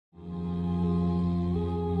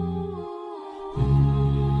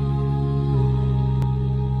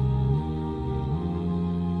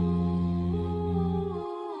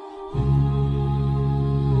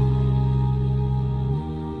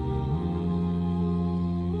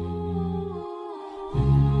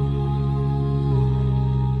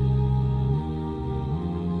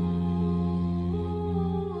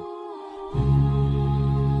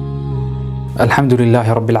الحمد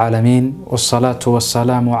لله رب العالمين والصلاة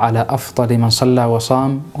والسلام على أفضل من صلى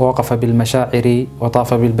وصام ووقف بالمشاعر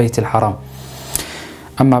وطاف بالبيت الحرام.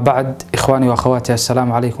 أما بعد، إخواني وأخواتي،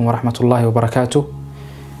 السلام عليكم ورحمة الله وبركاته.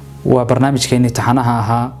 وبرنامج كيني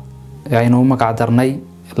تحناها يعني مقعدرني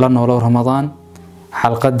لنولو رمضان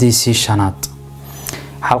حلقدii 5aad.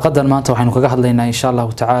 حلقدان maanta waxaynu kaga hadlaynaa insha Allah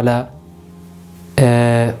ta'ala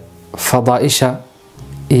fadaaisha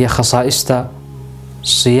iyo khasaa'ista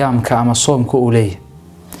siyaamka ama soomka uu leeyahay.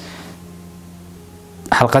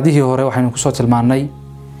 xalqadihii hore waxaynu ku soo tilmaanay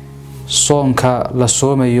soonka la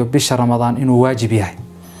soomayo bisha Ramadaan inuu waajib yahay.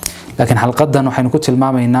 laakiin xalqadan waxaynu ku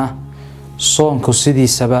tilmaamaynaa soonku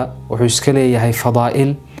sidiisaba wuxuu iska leeyahay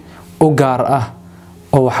fadaa'il u gaar ah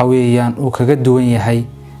oo waxa weeyaan uu kaga duwan yahay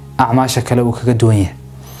acmaasha kale uu kaga duwan yahay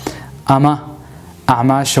ama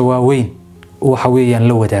acmaasha waaweyn waxa weeyaan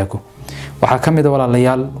la wadaago. waxa kamid ah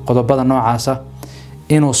walaalayaal qodobada noocaasa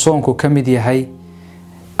inuu soonku kamid yahay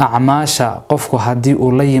acmaasha qofku hadii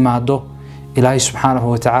uu la yimaado Ilaahay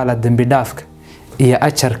subhanahu wa ta'ala dambi dhaafka iyo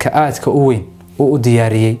ajarka aadka u weyn oo u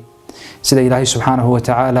diyaariyay. sida Ilaahay subhanahu wa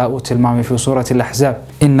ta'ala uu tilmaamay fi suurati al-ahzab: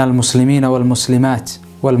 innal muslimina wal muslimat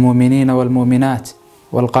wal mu'minina wal mu'minat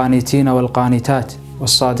wal qanitina wal qanitat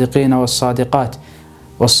was sadiqina was sadiqat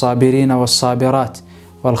was sabirina was sabirat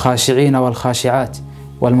wal khashi'ina wal khashi'at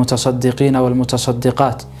wal mutasaddiqina wal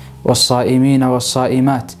mutasaddiqat والصائمين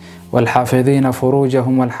والصائمات والحافظين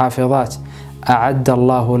فروجهم والحافظات أعد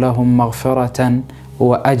الله لهم مغفرة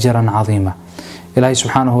وأجرا عظيما. إلهي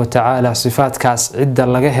سبحانه وتعالى صفات كاس عدة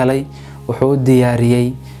لغاها لي وحود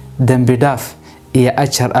دياريي دنبداف إيا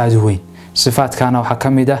أجر آدوين. صفات كان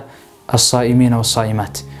وحكمده الصائمين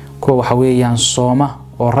والصائمات كو وحويا صومة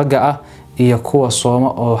ورقعة إيا كو صومة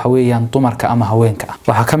وحويا طمرك أما هوينك.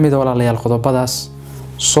 وحكمده ولا لي القضباداس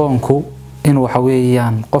صومكو إنه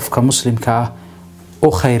حويان قفك مسلم كا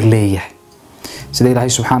وخير ليه. سيد الله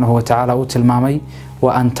سبحانه وتعالى وتلمامي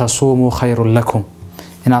وأن تصوموا خير لكم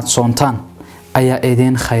إن تصونتان أي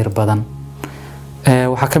أيدين خير بدن.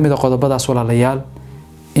 وحكم إذا قد بدأ سؤال الليال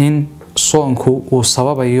إن صونكو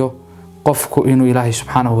وصواب أيو قفكو إنه الله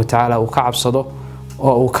سبحانه وتعالى وكعب صدو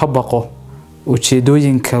وكبقو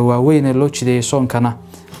وتشيدوين كواوين اللو تشيدي صونكنا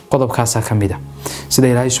قضب كاسا كميدا. سيد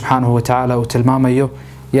الله سبحانه وتعالى وتلمامي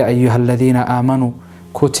يا أيها الذين آمنوا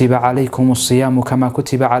كتب عليكم الصيام كما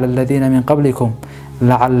كتب على الذين من قبلكم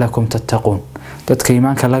لعلكم تتقون. dadka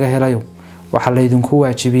iimaanka laga helayo waxa la idinku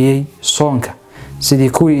waajibiyay soonka sidii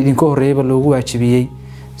kuwii idinku horeeyay loogu waajibiyay.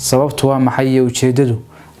 sababtu waa maxay ujeedadu?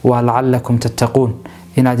 waa la'allakum tattaqun,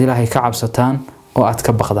 inaad Ilaahay ka cabsataan oo aad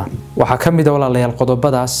ka baqdaan. waxa kamid ah walaalayaal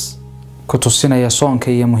qodobadaas ku tusinaya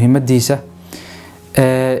soonka iyo muhiimadiisa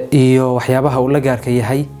iyo waxyaabaha uu la gaarka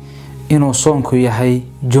yahay inuu soonku yahay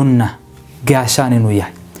junna, gaashaan inuu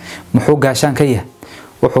yahay. muxuu gaashaan ka yahay?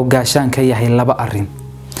 wuxuu gaashaan ka yahay laba arin.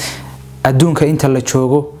 adduunka inta la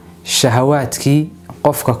joogo shahawaadkii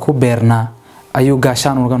qofka ku beernaa ayuu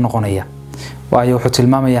gaashaan uga noqonaya. waayo wuxuu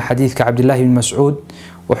tilmaamaya xadiidka Abdullah ibn Mas'ud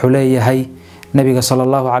wuxuu leeyahay nabiga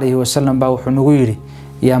sallallahu alayhi wa sallam baa wuxuu nagu yiri: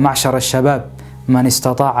 ya ma'shar ash-shabab man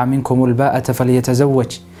istata'a minkum al-ba'ata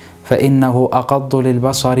falyatazawwaj fa innahu aqaddu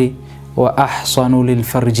lil-basari wa ahsanu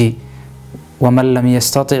lil-farji ومن لم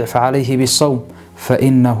يستطع فعليه بالصوم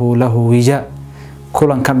فإنه له وجاء.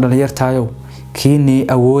 كلن كان دليرتايو كيني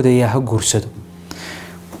أوديا ها غورسدو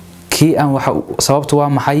كي أن sababtu waa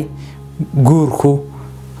maxay? guurku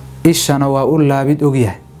ishana waa u laabid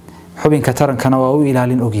ogyahay, xubinka tarankana waa u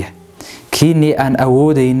ilaalin ogyahay. kiini aan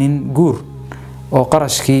awoodaynin guur oo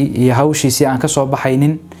qarashkii iyo hawshiisii aan ka soo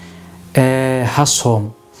baxaynin ha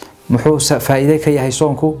soom. muxuu faa'iido ka yahay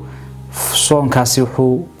soonku? soonkaasi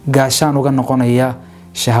wuxuu gaashaan uga noqonayaa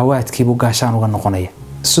shahawaadkii buu gaashaan uga noqonaya.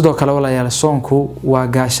 sidoo kale walaalayaal soonku waa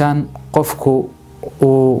gaashaan qofku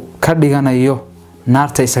uu ka dhiganayo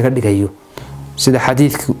naarta isaga dhigayo. sida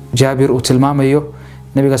xadiidka Jaabir uu tilmaamayo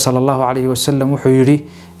nabiga sallallahu alayhi wa sallam wuxuu yiri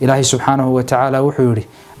Ilaahay subhanahu wa ta'ala wuxuu yiri: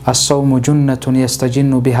 as-sawmu junnatun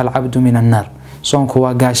yastajinnu biha al-'abdu min an-nar. soonku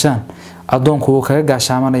waa gaashaan adoonku uu kaga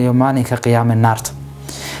gaashaamanayo maalinka qiyaamada naarta.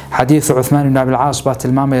 حديث عثمان بن عبد العاص بات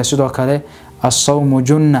الماما يسودو كله: الصوم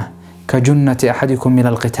جنة كجنة أحدكم من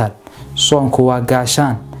القتال. صومك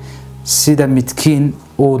وقاشان سيدا متكين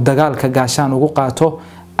ودقالك قاشان وقاتو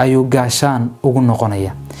أيو قاشان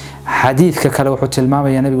وقنقنية. حديث ككلوحة الماما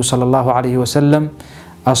يا نبي صلى الله عليه وسلم: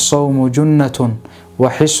 الصوم جنة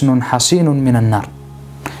وحسن حصين من النار.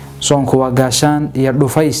 صومك وقاشان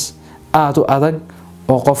يردفيس آتو أدق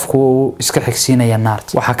وقفكو اسكحكسين يا النار.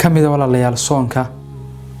 وحكم ذا ولا ليال صومك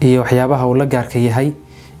iyo waxyaabaha uu la gaarka yahay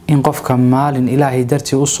in qofka maalin Ilaahay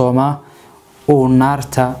dartii u soomaa oo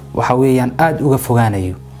naarta waxa weeyaan aad uga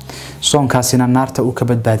fogaanayo. soonkaasina naarta uu ka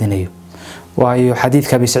badbaadinayo. waayo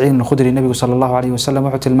xadiidka Abi Saciid al-Khudri nabigu sallallahu alayhi wasallam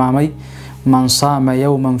wuxuu tilmaamay man saama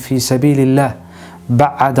yawman fi sabilillah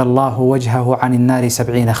ba'ada Allahu wajhahu 'an an-nar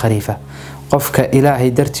 70 kharifa qofka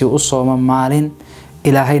ilaahay dartii u sooma maalin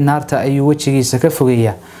ilaahay naarta ayuu wajigiisa ka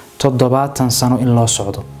fogeeyaa 70 sano in loo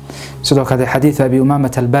socdo sidoo kale xadiidka Abi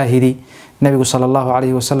Umamah al-Bahili nabigu sallallahu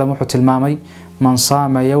alayhi wasallam wuxuu tilmaamay man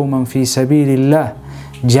saama yawman fi sabilillah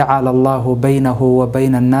ja'ala Allahu baynahu wa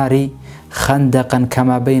bayna an-nari khandaqan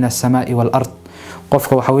kama bayna as-samaa'i wal-ard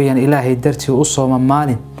qofka waxa weeyaan ilaahay dartii u sooma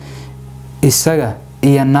maalin isaga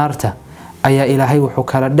iyo naarta ayaa ilaahay wuxuu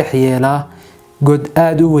kala dhex yeelaa god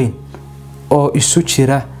aad u weyn oo isu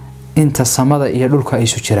jira inta samada iyo dhulka ay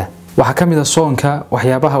isu jiraan waxa kamid ah soonka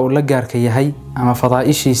waxyaabaha uu la gaarka yahay ama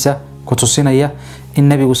fadaa'ishiisa ku tusinaya in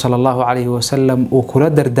nabigu sallallahu alayhi wasallam uu kula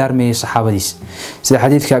dardaarmayay saxaabadiisa sida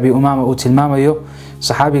xadiidka Abi Umama uu tilmaamayo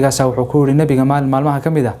saxaabigaas wuxuu ku yiri nabiga maalmaha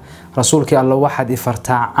kamid ah rasuulkii Allah waxaad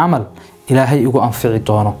ifartaa amal ilaahay igu anfici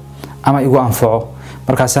doono ama igu anfaco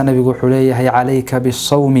markaas nabigu wuxuu leeyahay alayka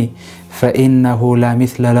bis-sawmi fa innahu la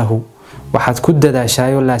mithla lahu waxaad ku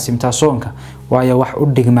dadaashaayo laasimta soonka waayo wax u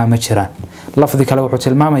dhigma ma jiraan lafdi kale wuxuu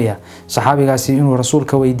tilmaamayaa saxaabigaasi inuu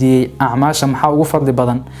rasuulka weydiiyay acmaasha maxaa ugu fadli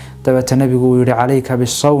badan dabata nabigu uu yiri alayka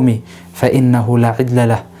bis-sawmi fa innahu la idla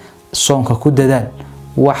lah soonka ku dadaal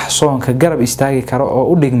wax soonka garab istaagi karo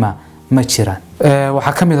oo u dhigma ma jiraan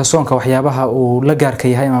waxa kamid ah soonka waxyaabaha uu la gaarka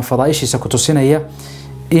yahay ama fadaa'ishiisa ku tusinaya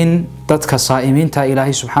in dadka saa'imiinta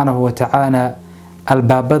ilaahay subhanahu wa ta'ala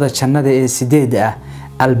albaabada jannada ee 8 ah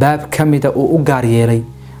albaab kamida uu u gaar yeelay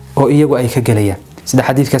oo iyagu ay ka galayaan sida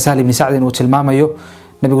xadiidka Sahl ibn Sa'd uu tilmaamayo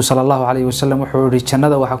nabigu sallallahu alayhi wasallam wuxuu yiri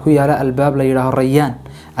jannada waxa ku yaala albaab la yiraahdo Rayyan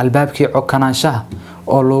albaabkii cokanaanshaha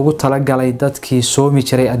oo loogu tala galay dadkii soomi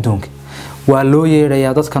jiray adduunka waa loo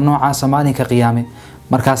yeerayaa dadka noocaas maalinka qiyaame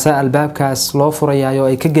markaas albaabkaas loo furayaa oo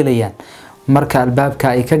ay ka galayaan marka albaabka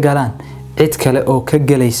ay ka galaan cid kale oo ka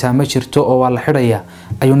galaysa ma jirto oo waa la xirayaa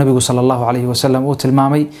ayuu nabigu sallallahu alayhi wasallam uu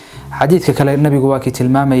tilmaamay xadiidka kale nabigu waa ki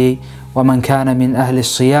tilmaamayay waman kana min ahli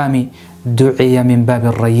as-siyami du'iya min bab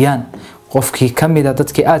ar-rayyan qofkii kamida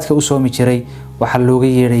dadkii aadka u soomi jiray waxa looga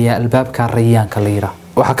yeerayaa albaabka rayyaanka la yiraahdo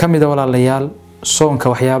waxa kamida walaalayaal soonka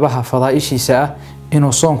waxyaabaha fadaa'ishiisa ah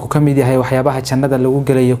inuu soonku kamid yahay waxyaabaha jannada lagu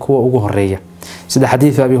galayo kuwa ugu horeeya sida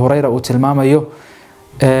xadiidka Abi Hurayra uu tilmaamayo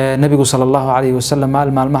nabigu sallallahu alayhi wasallam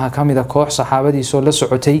maalmaha kamida koox saxaabadiisoo la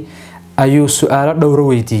socotay ayuu su'aalo dhowr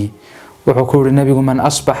weydiiyay wuxuu ku yiri nabigu man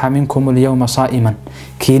asbaha minkum al-yawma saa'iman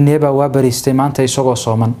kiineba waa baristay maanta isagoo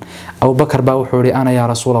sooman Abu Bakar baa wuxuu yiri ana ya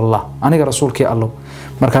rasuulallah aniga rasuulkii Allah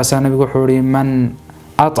markaas nabigu wuxuu yiri man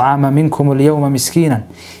at'ama minkum al-yawma miskinan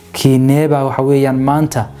kiineba waxa weeyaan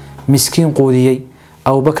maanta miskiin quudiyay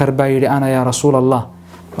Abu Bakar baa yiri ana ya rasuulallah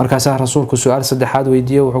markaas rasuulku su'aal saddexaad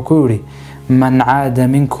weydiiyay wuxuu ku yiri man aada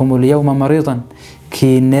minkum al-yawma maridan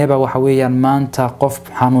kiineba waxa weeyaan maanta qof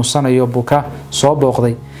xanuunsanayo buka soo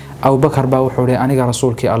booqday Abu Bakar baa wuxuu yiri aniga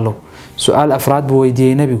rasuulkii Allah su'aal afraad buu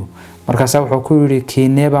weydiiyay nabigu markaas wuxuu ku yiri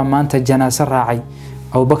kiineba maanta janaasa raacay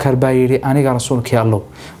Abu Bakar baa yiri aniga rasuulkii Allah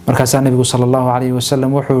markaas nabigu sallallahu alayhi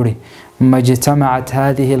wasallam wuxuu yiri majtama'at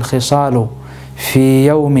hadhihi al-khisal fi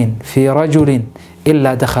yawmin fi rajulin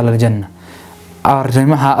illa dakhala al-janna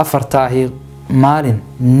arrimaha afartaahi maalin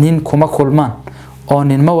nin kuma kulmaan oo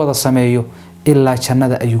nin ma wada sameeyo illa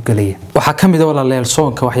jannada ayuu galaya waxa kamid ah walaalayaal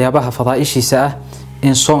soonka waxyaabaha fadaa'ishiisa ah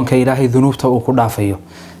in soonka ilaahay dunuubta uu ku dhaafayo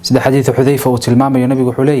sida xadiidka Xudayfa uu tilmaamayo nabigu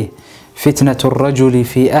wuxuu leeyahay fitnatu ar-rajuli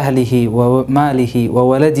fi ahlihi wa malihi wa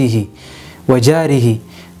waladihi wa jarihi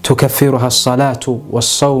tukaffiruha as-salatu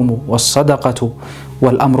was-sawmu was-sadaqatu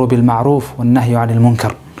wal-amru bil-ma'ruf wan-nahyu 'anil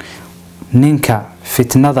munkar ninka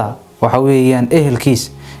fitnada waxa weeyaan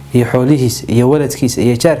ehelkiis iyo xoolihiis iyo waladkiis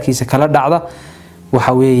iyo jaarkiisa kala dhacda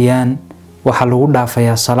waxa weeyaan waxa lagu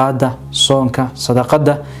dhaafayaa salaada soonka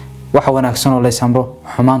sadaqada waxa wanaagsan oo la samro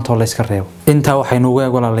xumaanto la iska reebo inta waxaynu ugu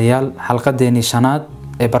eeg walaalayaal xalqadeeni 5aad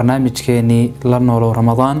ee barnaamijkeeni la Noolow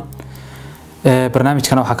Ramadaan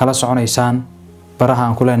barnaamijkana waxa kala soconaysaan baraha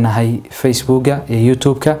aan ku leenahay Facebook-ga iyo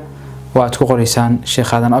YouTube-ka oo aad ku qoraysaan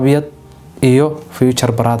Shiikh Aadan Abyad iyo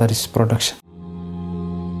Future Brothers Production